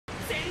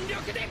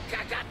What's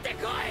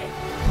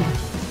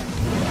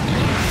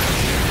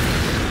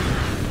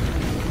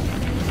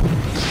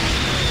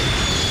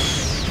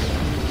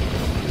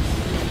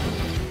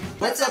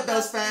up,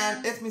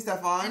 Belzfam? It's me,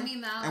 Stefan. And me,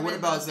 Mel. And we're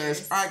the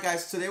Belzers. Alright,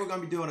 guys, today we're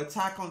going to be doing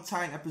Attack on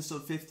Titan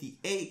episode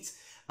 58.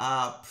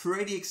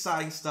 Pretty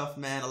exciting stuff,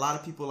 man. A lot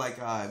of people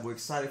we're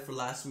excited for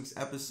last week's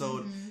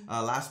episode.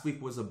 Last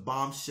week was a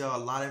bombshell.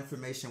 A lot of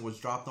information was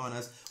dropped on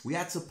us. We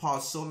had to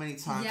pause so many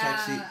times. Yeah,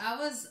 actually, I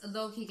was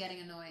low-key getting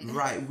annoyed.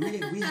 Right.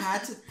 We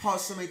had to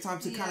pause so many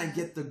times to kind of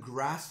get the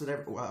grasp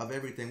of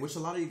everything, which a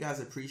lot of you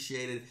guys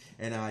appreciated.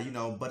 And,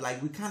 but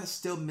we kind of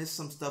still missed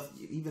some stuff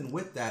even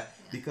with that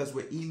because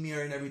with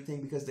Ymir and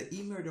everything, because the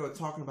Ymir they were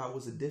talking about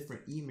was a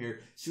different Ymir.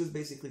 She was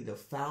basically the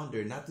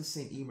founder, not the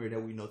same Ymir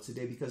that we know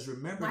today. Because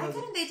remember, why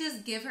couldn't they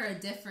just give her a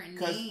different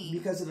name?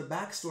 Because of the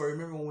backstory.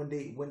 Remember when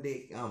they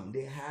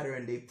had her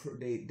and they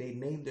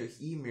named her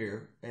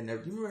Ymir, and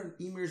remember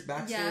Ymir's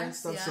backstory and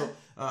stuff. Yeah. So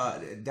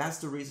that's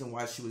the reason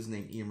why she was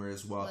named Ymir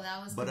as well. Well,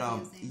 that was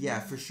confusing. Yeah,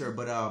 for sure.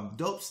 But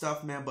dope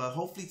stuff, man. But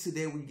hopefully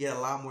today we get a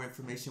lot more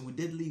information. We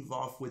did leave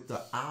off with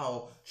the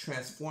owl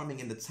transforming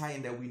into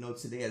Titan that we know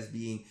today as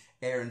being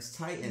Eren's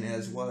Titan,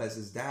 as well as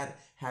his dad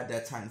had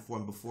that Titan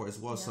form before as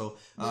well. So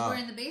we were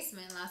in the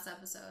basement last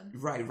episode.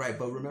 Right.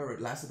 But remember,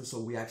 last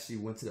episode we actually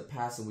went to the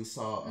past and we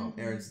saw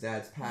Eren's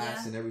dad's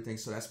past and everything.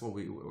 So that's what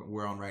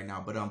we're on right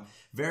now. But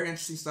very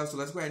interesting stuff. So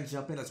let's go ahead and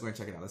jump in. Let's go ahead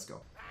and check it out. Let's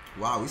go.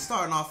 Wow, we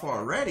starting off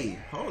already.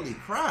 Holy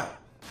crap!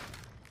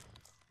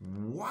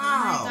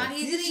 Wow. Oh my God,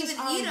 he didn't even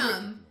eat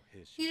them.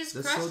 He just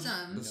crushed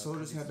them. The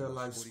soldiers had their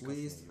lives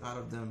squeezed out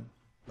of them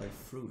like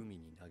fruit.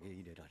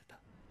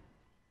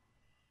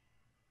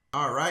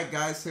 Alright,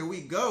 guys, here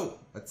we go.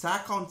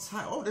 Attack on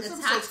Titan. Oh, this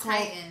episode's called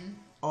Titan.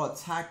 Oh,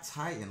 Attack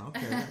Titan.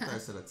 Okay, I thought I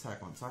said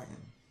Attack on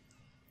Titan.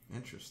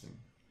 Interesting.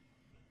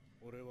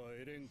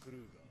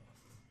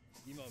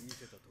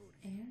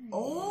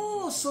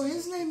 Oh, so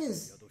his name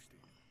is...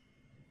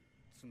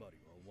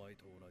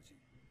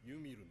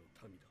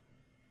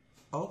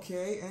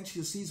 Okay, and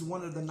she's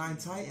one of the 9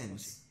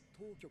 Titans.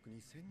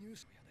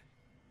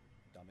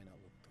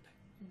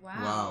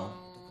 Wow.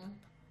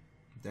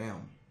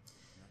 Damn.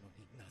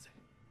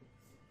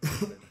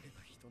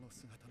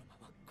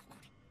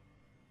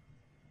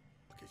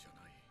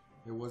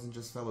 It wasn't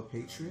just fellow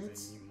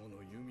patriots?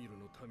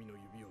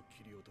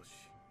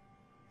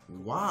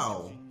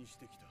 Wow.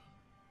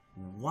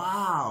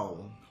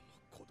 Wow.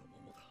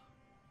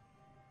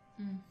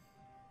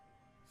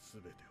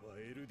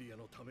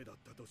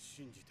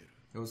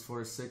 It was for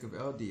the sake of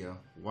Eldia.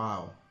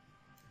 Wow.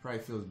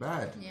 Probably feels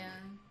bad. Yeah.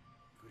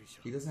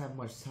 He doesn't have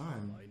much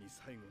time.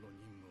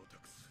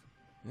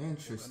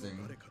 Interesting.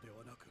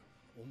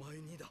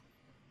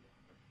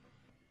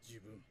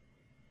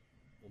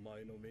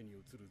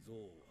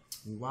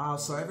 Wow,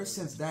 so ever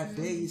since that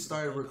day he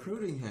started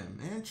recruiting him.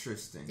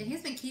 Interesting. And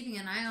he's been keeping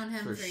an eye on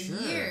him for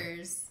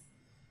years.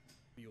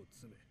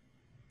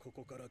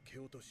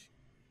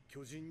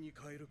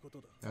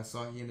 That's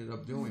all he ended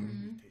up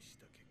doing.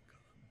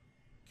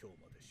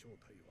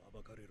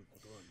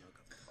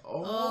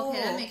 Oh,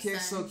 okay, that makes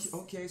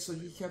sense. So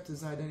he kept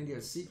his identity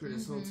a secret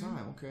this whole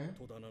time. Okay.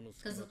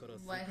 Because of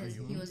what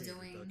he was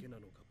doing.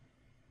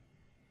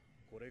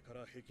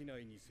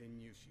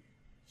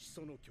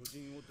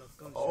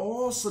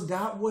 Oh, so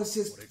that was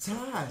his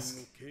task.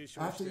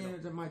 After the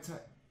end of my time.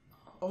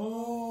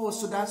 Oh,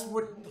 so that's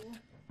what...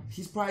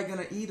 He's probably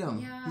gonna eat him.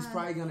 Yeah. He's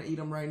probably gonna eat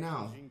him right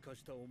now.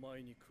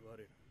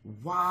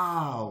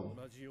 Wow.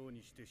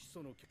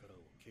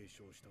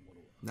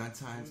 9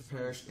 times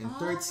perished in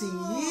 13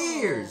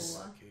 years.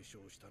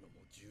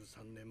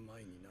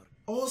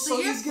 Oh,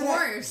 so he's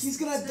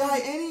gonna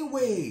die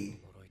anyway.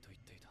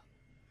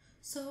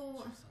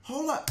 So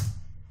hold up.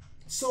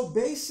 So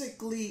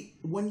basically,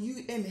 when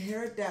you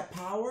inherit that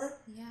power,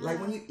 like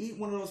when you eat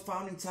one of those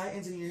founding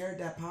titans and you inherit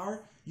that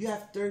power, you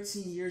have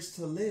 13 years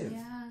to live.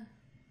 Yeah.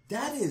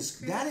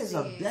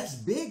 That's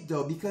big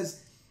though,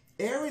 because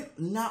Eren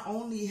not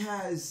only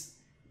has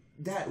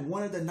that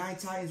one of the 9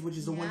 titans, which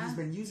is the one he's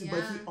been using,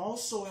 but he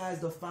also has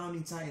the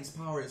founding titans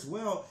power as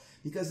well,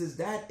 because his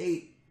dad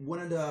ate one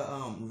of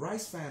the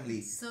Rice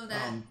family. So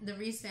that the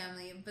Reese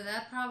family, but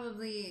that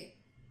probably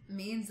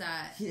means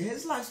that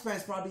his lifespan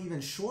is probably even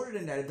shorter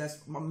than that. If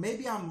that's,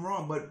 maybe I'm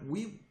wrong, but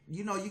you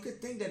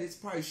could think that it's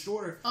probably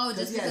shorter. Oh,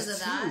 just because of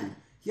that.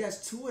 He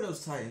has 2 of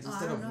those titans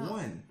instead of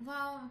 1.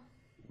 Well,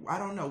 I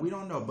don't know. We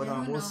don't know, but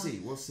we'll see.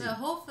 We'll see. But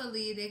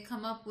hopefully they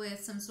come up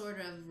with some sort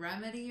of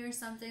remedy or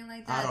something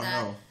like that. I don't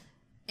know.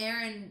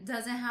 Eren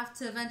doesn't have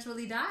to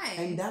eventually die.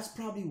 And that's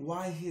probably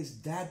why his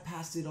dad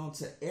passed it on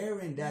to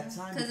Eren that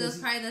time. Because it was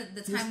probably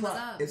the time was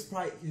up.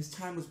 His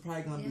time was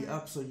probably going to be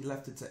up, so he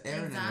left it to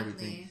Eren and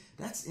everything.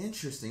 That's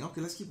interesting.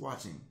 Okay, let's keep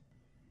watching.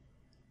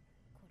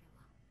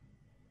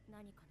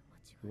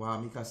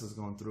 Wow, Mikasa's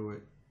going through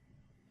it.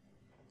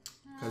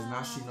 Because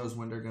now she knows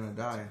when they're going to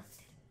die.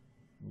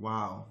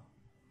 Wow.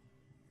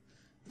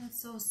 That's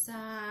so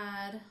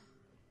sad.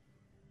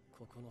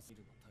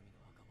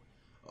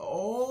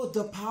 Oh,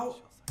 the power.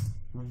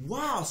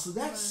 Wow, so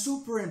that's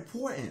super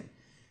important.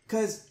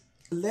 Because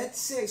let's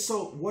say,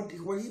 so what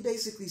he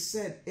basically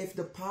said, if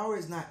the power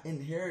is not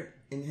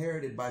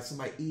inherited by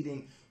somebody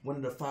eating one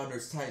of the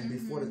founders' Titan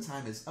before the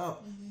time is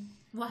up,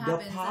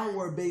 the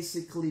power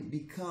basically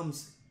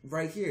becomes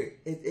right here.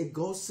 It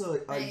goes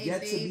to a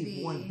yet to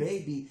be born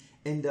baby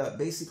in the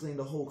basically in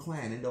the whole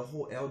clan, in the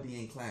whole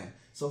Eldian clan.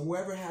 So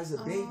whoever has a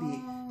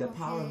baby, the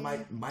power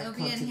might It'll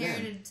come be to them.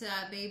 inherited to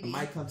that baby. It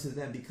might come to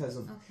them because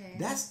of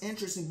that's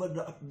interesting.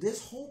 But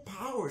this whole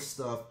power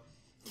stuff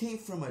came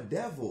from a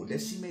devil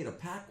that she made a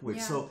pact with.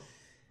 So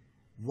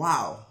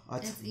wow,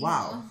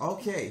 wow.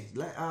 Okay,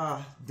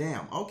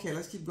 damn. Okay,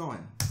 let's keep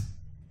going.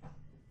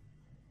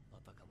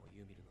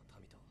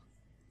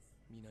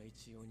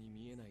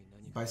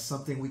 By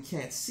something we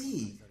can't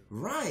see.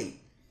 Right.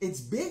 It's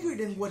bigger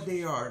than what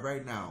they are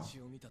right now.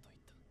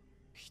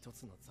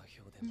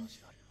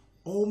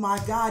 Oh my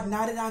God,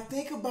 now that I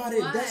think about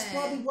it, that's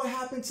probably what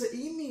happened to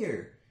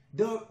Ymir.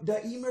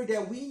 The Ymir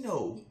that we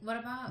know. What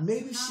about?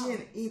 Maybe she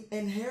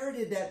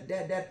inherited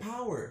that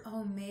power.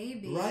 Oh,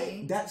 maybe.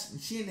 Right?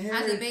 She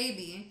inherited as a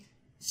baby.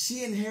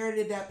 She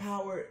inherited that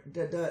power.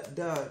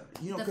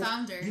 The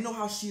founder. You know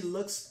how she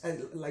looks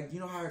like, you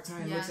know how her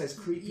Titan looks as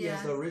creepy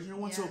as the original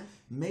one. So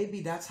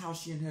maybe that's how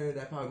she inherited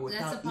that power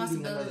without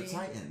eating another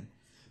Titan.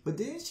 But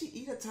didn't she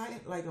eat a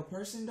Titan like a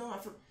person though?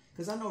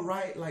 Because I know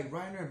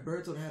Reiner and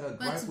Bertolt had a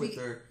gripe with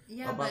her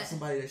about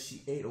somebody that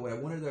she ate or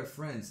whatever. One of their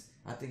friends,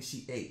 I think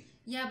she ate.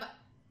 Yeah,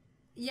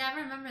 I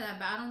remember that,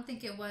 but I don't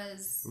think it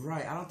was...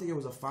 Right, I don't think it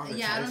was a founder.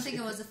 Yeah, I don't think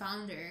it was a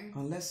founder.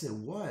 Unless it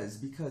was,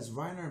 because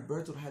Reiner and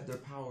Bertolt had their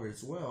power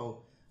as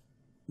well.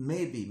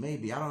 Maybe,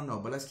 I don't know,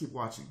 but let's keep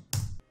watching.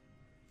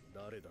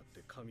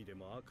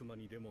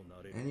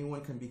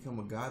 Anyone can become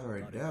a god or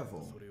a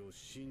devil.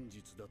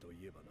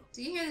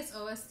 Do you hear this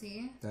OST?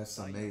 That's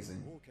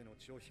amazing.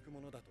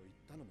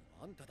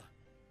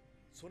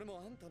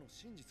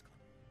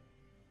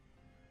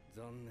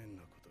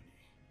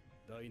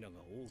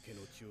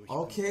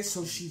 Okay,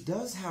 so she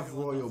does have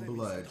royal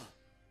blood.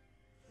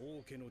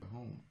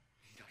 Home.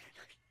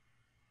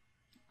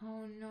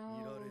 Oh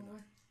no.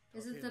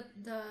 Is it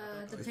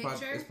the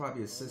picture? It's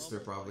probably his sister,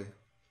 probably.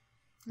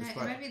 No, it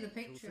might be the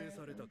picture.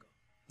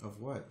 Of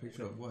what?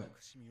 Picture of what?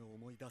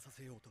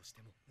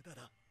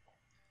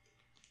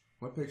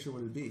 What picture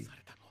would it be?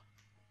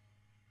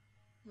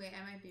 Wait,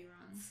 I might be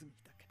wrong.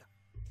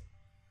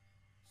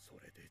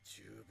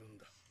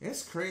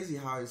 It's crazy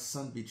how his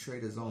son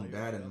betrayed his own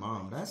dad and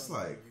mom. That's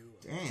like,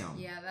 damn.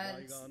 Yeah,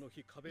 that's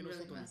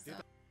really messed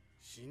up.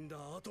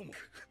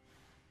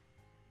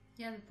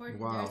 Yeah,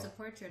 there's a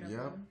portrait of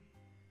him.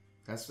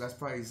 That's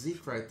probably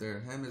Zeke right there.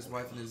 Him, his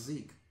wife, and his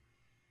Zeke.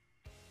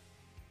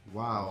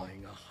 Wow.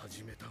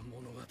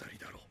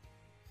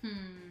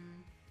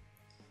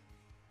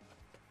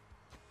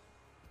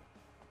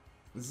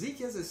 Zeke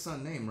has his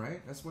son name,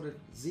 right? That's what it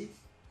Zeke.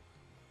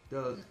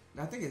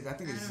 I think it's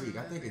Zeke.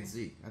 I think it's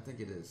Zeke. I think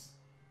it is.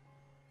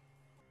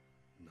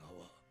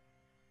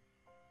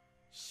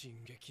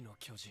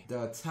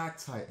 The Attack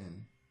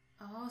Titan.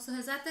 Oh, so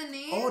is that the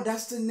name? Oh,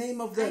 that's the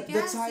name of the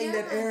Titan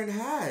that Eren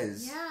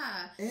has.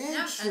 Yeah.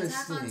 Interesting.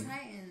 Attack on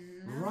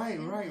Titan.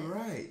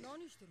 Right.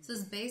 So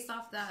it's based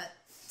off that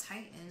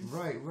Titan.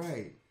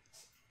 Right.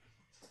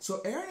 So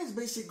Eren is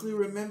basically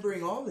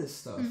remembering all this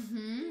stuff.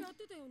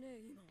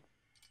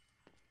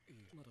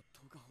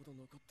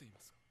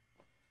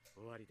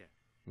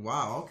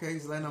 Wow, okay,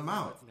 he's letting him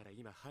out.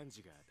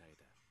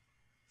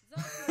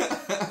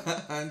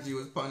 Hanji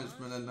was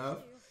punishment enough.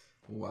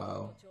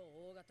 Wow.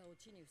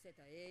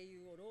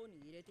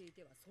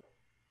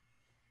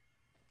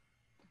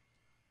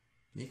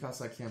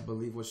 Mikasa can't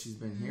believe what she's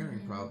been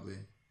hearing, probably.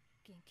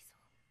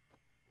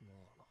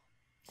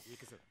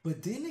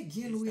 But then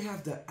again, we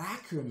have the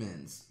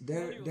Ackermans.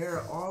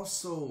 They're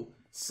also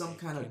some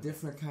kind of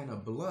different kind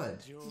of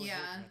blood.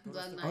 Yeah,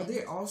 bloodline. Are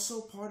they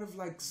also part of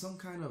like some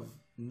kind of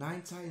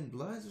Nine Titan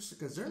Bloods?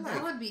 Because they're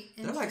that would be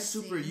they're like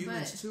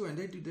superhumans too, and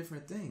they do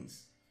different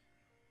things.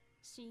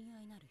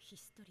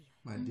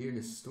 My dear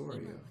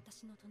Historia.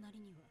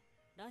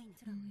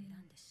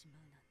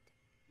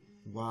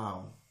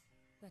 Wow.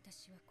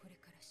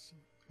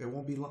 It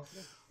won't be long.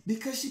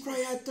 Because she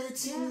probably had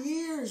 13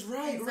 years,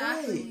 right?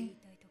 Exactly.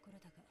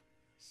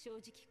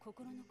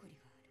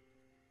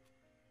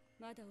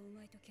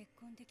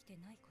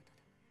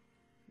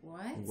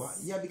 What?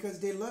 Yeah, because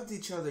they loved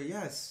each other,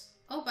 yes.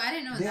 Oh, but I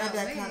didn't know they had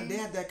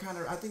that kind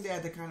of I think they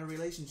had that kind of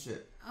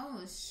relationship.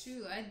 Oh,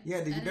 shoot.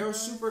 They were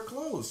super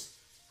close.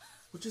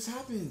 What just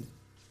happened?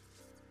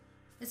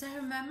 Is that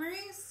her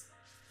memories?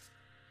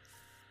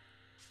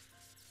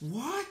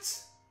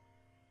 What?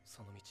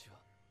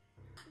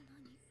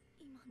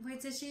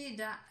 Wait, did she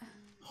die?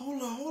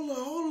 Hold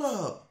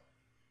up.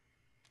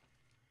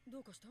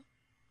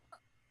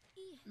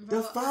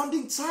 The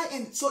founding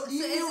Titan. So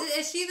Ymir,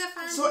 is she the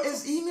founding? So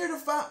is Ymir the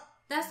founding?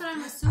 That's what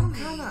I'm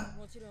assuming.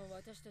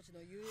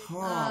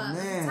 Oh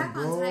man, Attack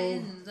bro. on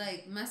Titan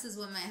like messes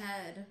with my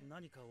head.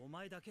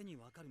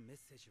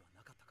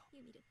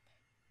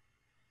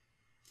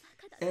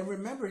 And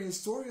remember,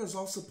 Historia is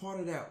also part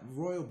of that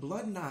royal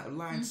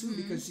bloodline too,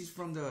 because she's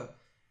from the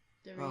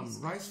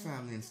Rice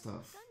family and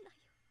stuff.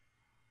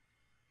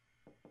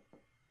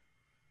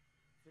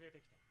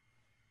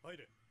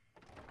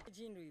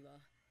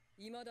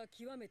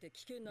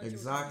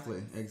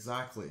 Exactly,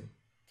 exactly.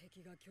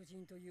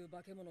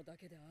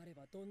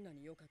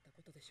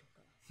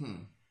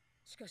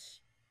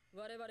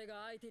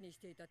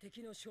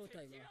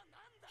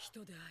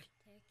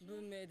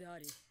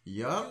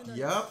 Yup,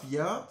 yup,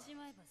 yup.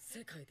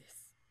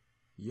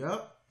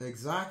 Yup,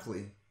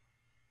 exactly.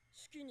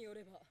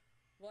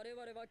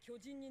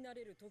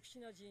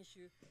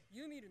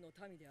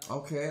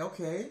 Okay,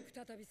 okay.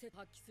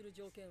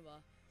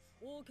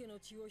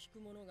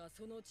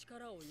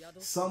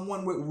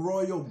 Someone with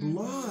royal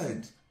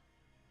blood.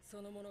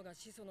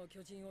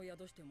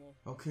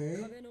 Okay.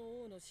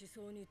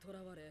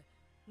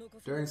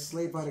 They're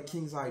enslaved by the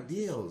king's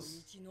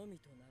ideals.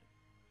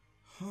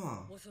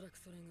 Huh.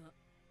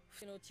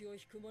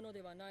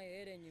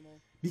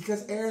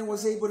 Because Eren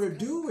was able to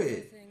do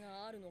it.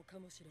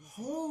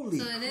 Holy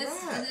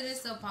crap. It is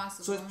still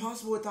possible. So it's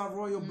possible without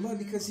royal blood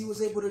because he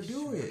was able to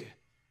do it.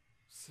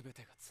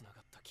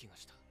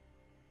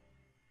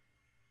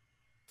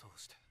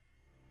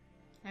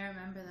 I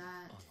remember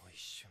that.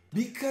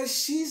 Because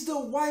she's the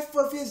wife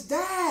of his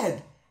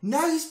dad.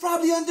 Now he's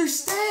probably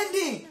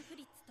understanding.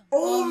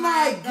 Oh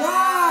my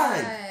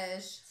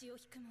gosh.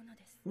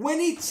 When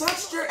he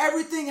touched her,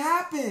 everything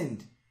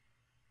happened.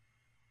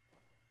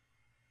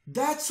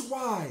 That's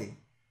why.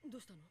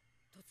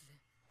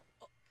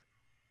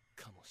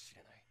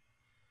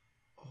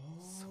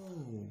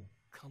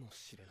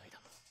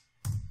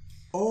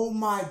 Oh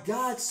my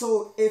God.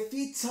 So if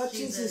he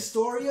touches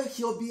Historia,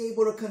 he'll be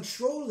able to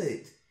control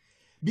it.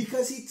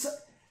 Because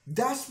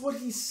that's what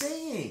he's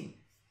saying.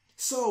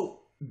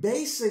 So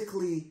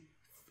basically,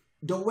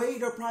 the way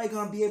they're probably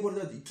going to be able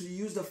to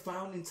use the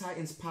Founding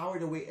Titan's power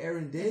the way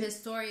Eren did. If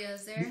Historia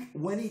is there.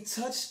 When he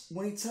touched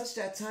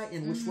that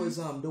Titan, which was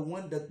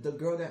the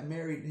girl that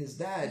married his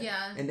dad,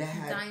 and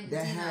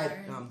that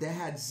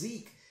had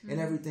Zeke and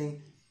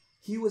everything,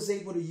 he was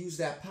able to use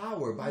that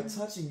power by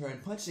touching her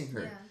and punching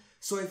her. Yeah.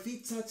 So if he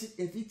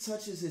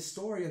touches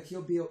Historia,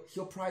 he'll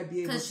probably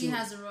be able to. Because she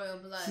has royal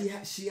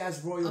blood. She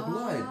has royal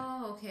blood.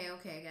 Oh, okay,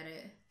 I get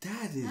it.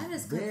 That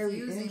is very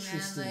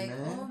interesting,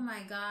 man. Oh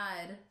my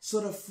God.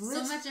 So the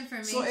Fritz, so much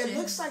information. So it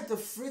looks like the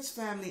Fritz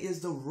family is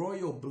the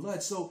royal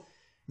blood. So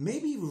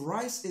maybe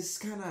Rice is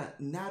kind of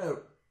not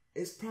a.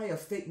 It's probably a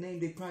fake name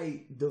they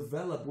probably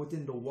developed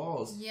within the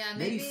walls. Yeah,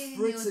 maybe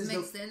Fritz he was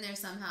mixed in there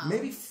somehow.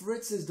 Maybe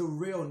Fritz is the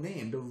real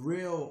name, the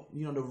real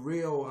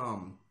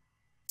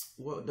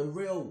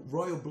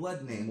royal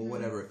blood name or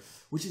whatever,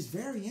 which is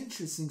very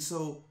interesting.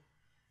 So,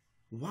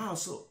 wow.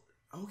 So,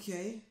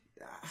 okay.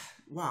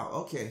 Wow,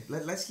 okay.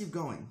 Let's keep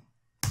going.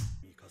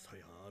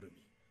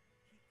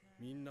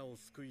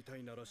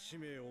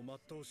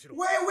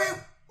 Wait.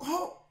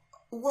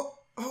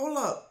 Hold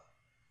up.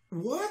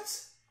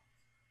 What?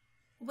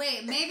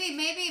 Wait, maybe.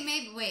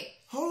 Wait.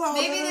 Hold on.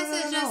 Maybe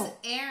this is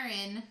just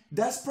Eren.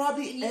 That's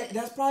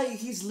probably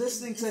he's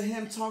listening to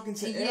him talking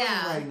to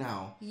Eren right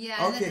now.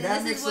 Yeah. Okay,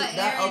 that makes what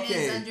Eren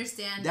is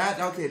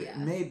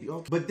understanding. Maybe.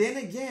 Okay. But then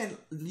again,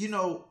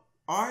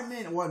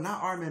 Armin. Well,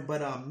 not Armin,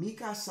 but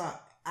Mikasa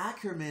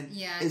Ackerman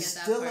is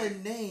still a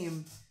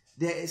name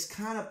that is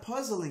kind of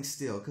puzzling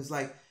still, because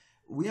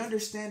we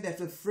understand that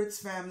the Fritz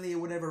family or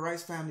whatever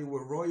Rice family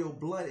were royal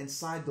blood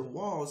inside the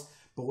walls,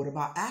 but what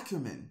about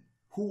Ackerman?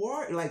 Who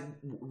are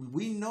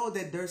we know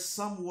that they're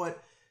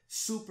somewhat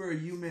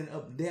superhuman.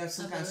 They have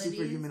some kind of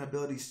superhuman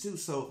abilities too.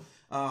 So,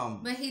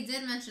 but he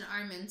did mention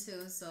Armin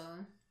too. So,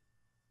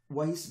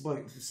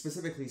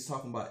 specifically he's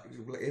talking about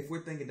if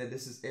we're thinking that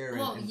this is Eren.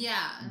 Well,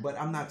 but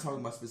I'm not talking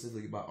about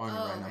specifically about Armin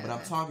right now. But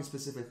I'm talking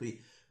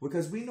specifically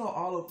because we know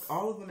all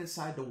of them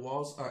inside the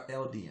walls are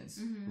Eldians,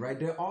 right?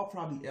 They're all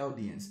probably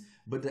Eldians,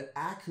 but the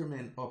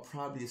Ackerman are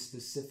probably a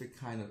specific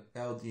kind of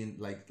Eldian,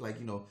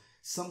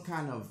 some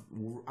kind of,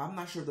 I'm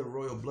not sure the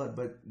royal blood,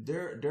 but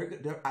they're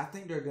I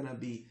think they're gonna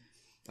be,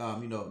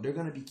 they're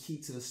gonna be key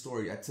to the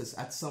story at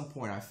some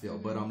point, I feel.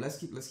 But let's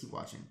keep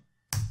watching.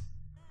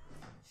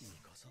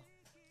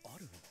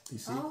 You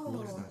see?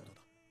 Oh.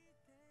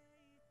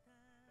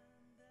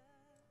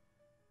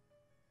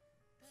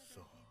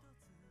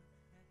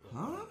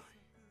 Huh?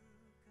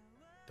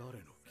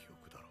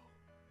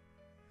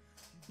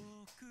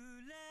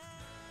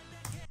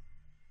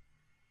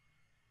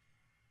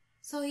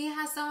 So he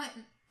has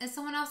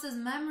someone else's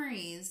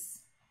memories.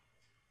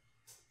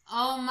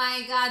 Oh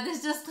my God,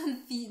 this just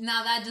confused.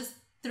 Now that just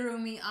threw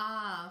me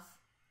off.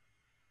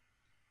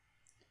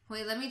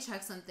 Wait, let me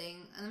check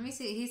something. Let me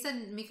see. He said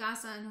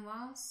Mikasa and who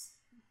else?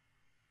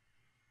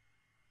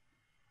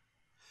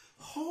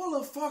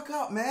 Hold the fuck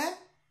up, man.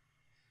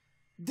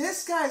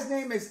 This guy's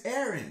name is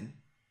Eren,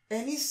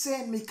 and he's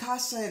saying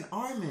Mikasa and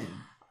Armin.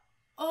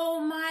 Oh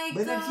my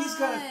God. But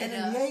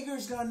then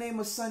Jaeger's gonna name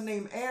a son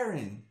named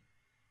Eren.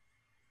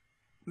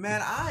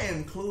 Man, I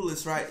am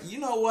clueless, right? You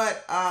know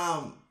what?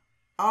 Oh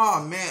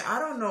man, I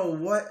don't know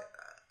what.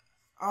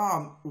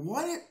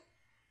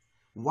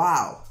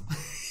 Wow.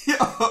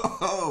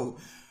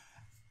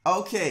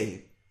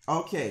 Okay.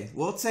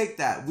 We'll take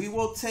that. We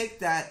will take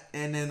that,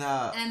 and then.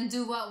 And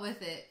do what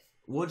with it?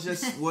 We'll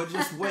just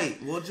wait.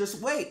 We'll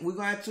just wait. We're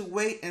gonna have to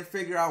wait and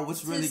figure out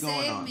what's really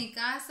going on. To save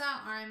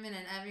Mikasa, Armin,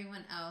 and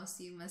everyone else,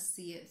 you must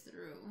see it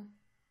through.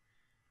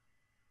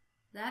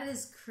 That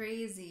is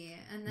crazy.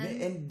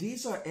 And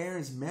these are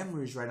Eren's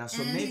memories right now.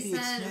 So and maybe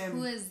it's him.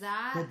 Who is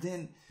that? But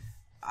then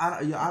I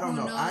don't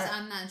know.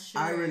 I'm not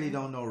sure. I really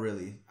don't know.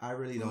 I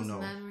really don't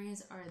know. Whose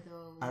memories are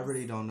those? I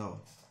really don't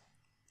know.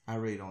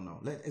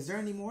 Is there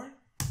any more?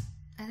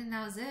 I think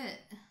that was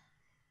it.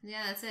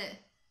 Yeah, that's it.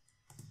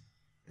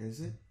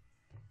 Is it?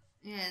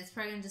 Yeah, it's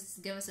probably gonna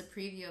just give us a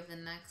preview of the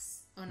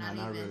next. Oh, not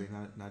even. Not really.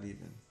 Not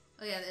even.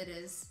 Oh yeah, it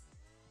is.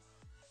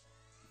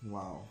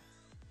 Wow.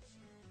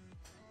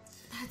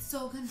 That's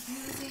so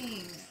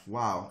confusing.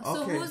 Wow.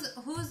 Okay.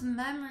 So whose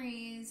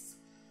memories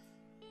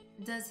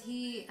does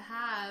he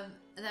have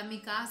that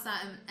Mikasa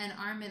and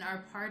Armin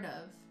are part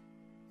of?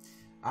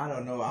 I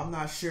don't know. I'm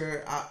not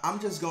sure. I'm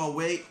just gonna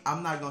wait.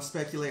 I'm not gonna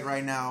speculate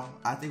right now.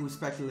 I think we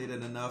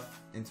speculated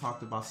enough and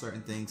talked about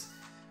certain things.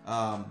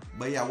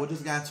 But yeah, we'll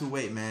just got to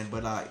wait, man.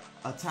 But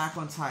Attack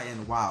on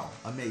Titan, wow,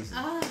 amazing.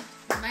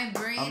 My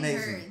brain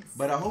hurts.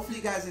 But hopefully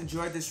you guys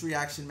enjoyed this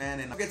reaction, man.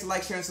 And don't forget to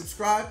like, share, and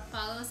subscribe.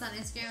 Follow us on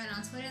Instagram and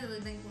on Twitter. The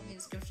link will be in the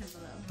description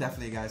below.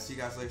 Definitely, guys. See you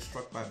guys later.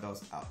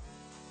 Struckbybelz out.